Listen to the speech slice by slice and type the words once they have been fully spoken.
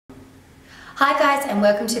Hi guys, and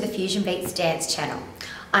welcome to the Fusion Beats Dance channel.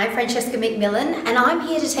 I'm Francesca McMillan and I'm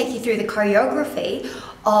here to take you through the choreography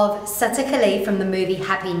of Satakli from the movie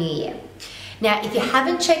Happy New Year. Now, if you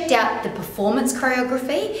haven't checked out the performance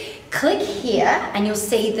choreography, click here and you'll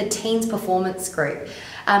see the Teens Performance Group.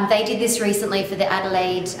 They did this recently for the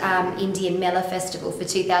Adelaide Indian Mela Festival for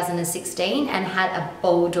 2016 and had a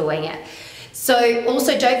ball doing it. So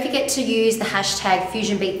also don't forget to use the hashtag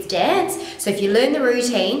fusionbeatsdance. So if you learn the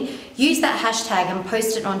routine, use that hashtag and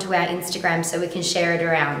post it onto our Instagram so we can share it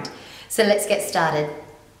around. So let's get started.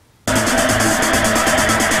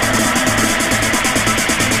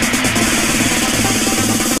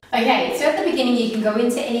 Okay, so at the beginning you can go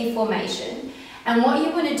into any formation, and what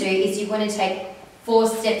you want to do is you want to take 4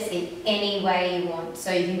 steps in any way you want.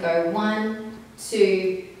 So you can go 1,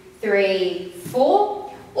 2, 3, 4.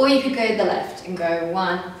 Or you could go to the left and go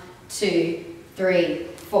 1, 2, 3,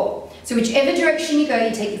 4. So whichever direction you go,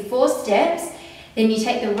 you take your 4 steps, then you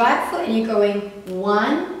take the right foot and you're going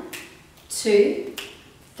 1, 2,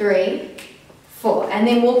 3, 4, and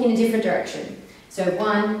then walk in a different direction. So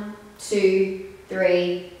 1, 2,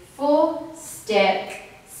 3, 4, step,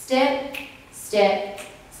 step, step,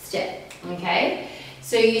 step, okay?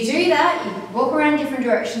 So you do that, you walk around different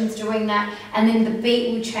directions doing that, and then the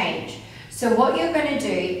beat will change. So what you're going to do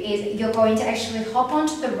is you're going to actually hop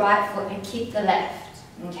onto the right foot and kick the left,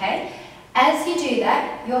 okay? As you do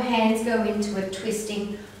that, your hands go into a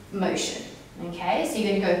twisting motion, okay? So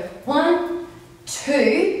you're going to go 1,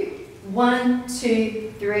 2, 1,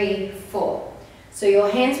 2, 3, 4. So your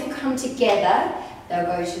hands will come together, they'll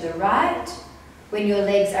go to the right. When your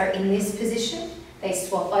legs are in this position, they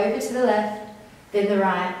swap over to the left, then the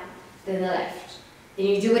right, then the left. Then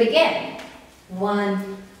you do it again.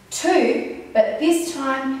 1, 2, but this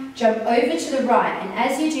time jump over to the right, and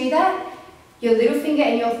as you do that, your little finger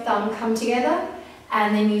and your thumb come together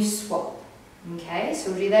and then you swap. Okay,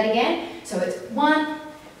 so we'll do that again. So it's 1,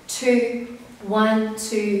 2, 1,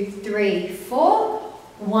 2, 3, 4,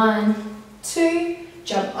 1, 2,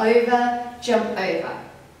 jump over,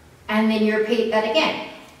 and then you repeat that again.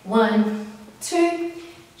 1, 2,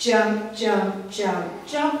 jump, jump, jump,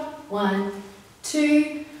 jump, 1,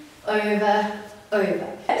 2, over,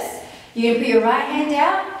 over. Yes. You're going to put your right hand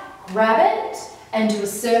out, grab it, and do a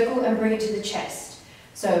circle and bring it to the chest.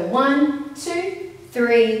 So 1, 2,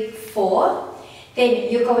 3, 4.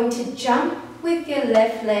 Then you're going to jump with your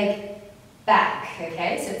left leg back,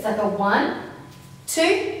 okay? So it's like a 1,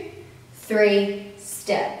 2, 3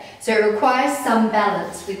 step. So it requires some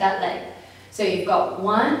balance with that leg. So you've got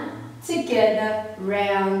 1, together,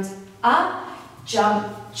 round, up,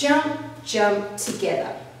 jump, jump, jump,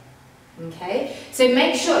 together. Okay, so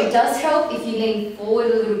make sure, it does help if you lean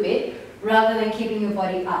forward a little bit rather than keeping your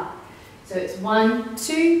body up. So it's 1,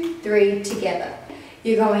 2, 3 together.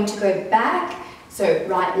 You're going to go back, so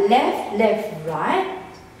right, left, left, right,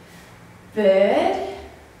 bird,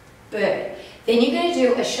 bird. Then you're going to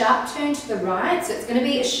do a sharp turn to the right, so it's going to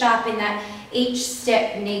be a sharp in that each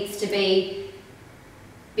step needs to be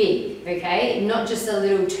big, okay? Not just a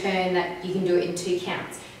little turn that you can do it in 2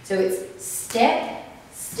 counts. So it's step,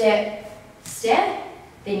 step, step,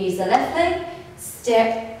 then use the left leg,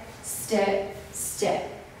 step, step, step.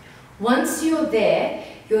 Once you're there,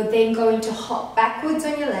 you're then going to hop backwards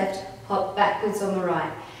on your left, hop backwards on the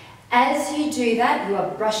right. As you do that, you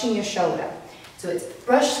are brushing your shoulder. So it's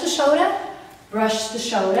brush the shoulder,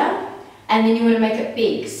 and then you want to make it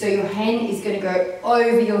big. So your hand is going to go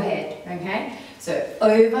over your head, okay? So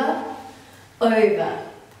over, over,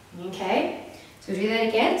 okay? So we'll do that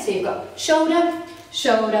again. So you've got shoulder,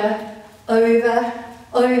 shoulder, over,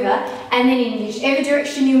 over, and then in whichever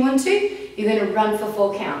direction you want to, you're going to run for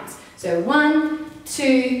 4 counts. So 1,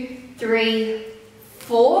 2, 3,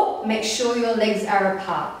 4. Make sure your legs are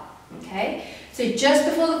apart, okay? So just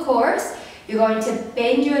before the chorus, you're going to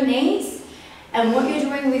bend your knees, and what you're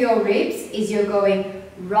doing with your ribs is you're going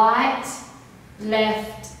right,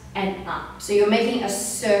 left, and up. So you're making a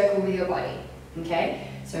circle with your body, okay?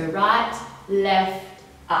 So right, left,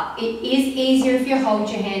 up. It is easier if you hold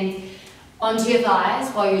your hand onto your thighs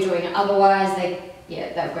while you're doing it. Otherwise,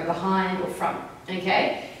 they'll go behind or front,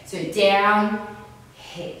 okay? So down,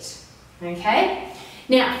 hit, okay?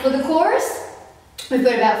 Now, for the chorus, we've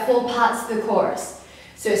got about 4 parts of the chorus.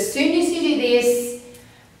 So as soon as you do this,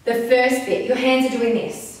 the first bit, your hands are doing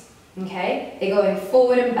this, okay? They're going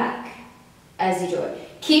forward and back as you do it.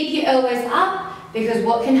 Keep your elbows up, because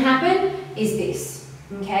what can happen is this,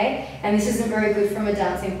 okay? And this isn't very good from a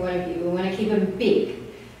dancing point of view. We want to keep them big.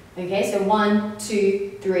 Okay, so 1,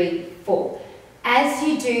 2, 3, 4. As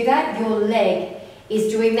you do that, your leg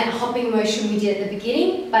is doing that hopping motion we did at the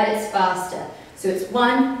beginning, but it's faster. So it's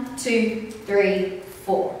 1, 2, 3,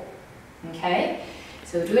 4. Okay?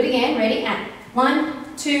 So we'll do it again. Ready? And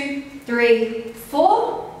 1, 2, 3,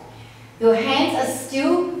 4. Your hands are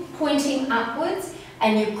still pointing upwards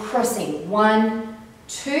and you're crossing. 1,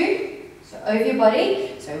 2. So over your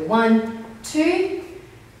body. So 1, 2.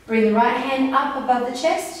 Bring the right hand up above the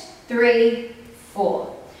chest. 3,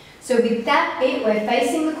 4. So with that bit, we're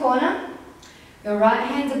facing the corner. Your right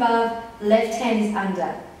hand's above, left hand is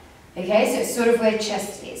under. Okay, so it's sort of where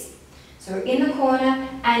chest is. So we're in the corner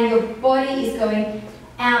and your body is going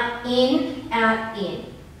out, in, out, in.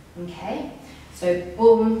 Okay, so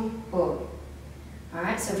boom, boom.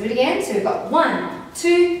 Alright, so do it again. So we've got 1,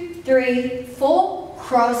 2, 3, 4,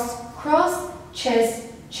 cross, cross,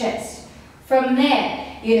 chest, chest. From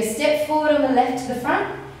there, you're going to step forward on the left to the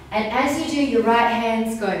front, and as you do, your right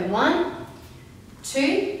hand's going 1,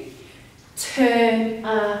 2, turn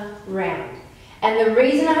around. And the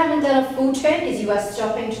reason I haven't done a full turn is you are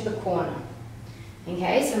stopping to the corner.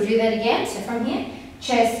 Okay, so we'll do that again. So from here,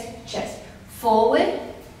 chest, chest. Forward,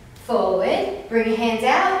 forward. Bring your hands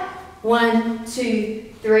out. 1,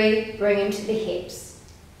 2, 3. Bring them to the hips.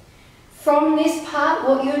 From this part,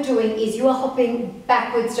 what you're doing is you are hopping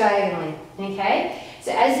backwards diagonally. Okay,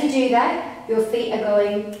 so as you do that, your feet are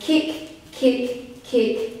going kick, kick,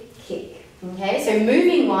 kick, kick. Okay, so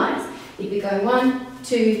moving wise, you'd be going 1,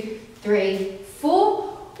 2, 3,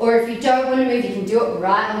 4, or if you don't want to move, you can do it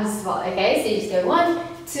right on the spot, okay? So you just go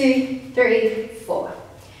 1, 2, 3, 4.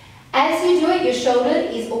 As you do it, your shoulder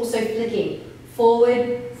is also flicking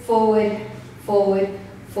forward, forward, forward,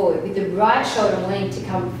 forward, with the right shoulder wanting to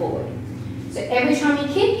come forward. So every time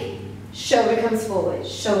you kick, shoulder comes forward,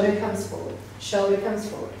 shoulder comes forward, shoulder comes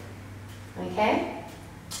forward, okay?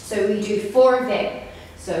 So we do 4 of them.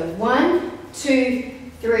 So 1, 2,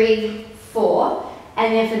 3, 4.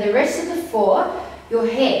 And then for the rest of the 4, your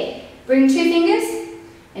head. Bring 2 fingers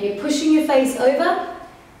and you're pushing your face over,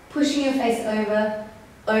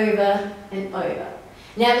 over and over.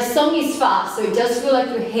 Now the song is fast, so it does feel like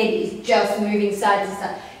your head is just moving side to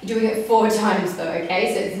side. You're doing it 4 times though,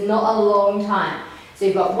 okay? So it's not a long time. So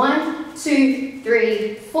you've got 1, 2,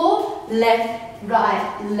 3, 4, left,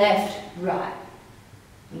 right.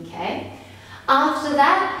 Okay? After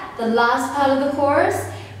that, the last part of the chorus,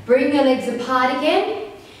 bring your legs apart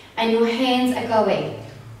again, and your hands are going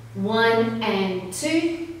 1 and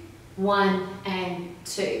 2, 1 and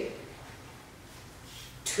 2.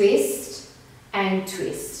 Twist and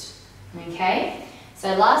twist. Okay?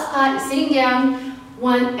 So last part is sitting down,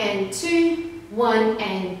 1 and 2, 1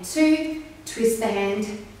 and 2, twist the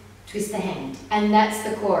hand, and that's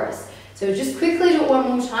the chorus. So just quickly do it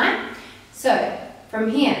one more time. So from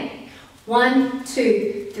here, 1,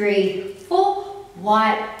 2, 3, 4,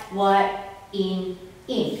 white, white, in.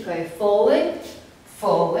 Go forward,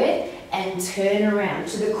 forward, and turn around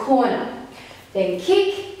to the corner. Then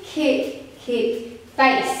kick, kick, kick,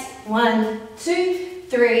 face. 1, 2,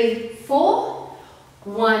 3, 4.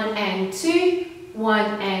 1 and 2, 1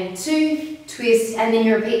 and 2, twist, and then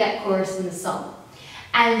you repeat that chorus in the song.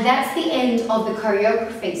 And that's the end of the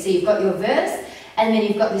choreography. So you've got your verse, and then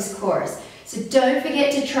you've got this chorus. So don't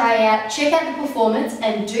forget to try out, check out the performance,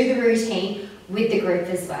 and do the routine with the group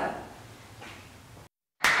as well.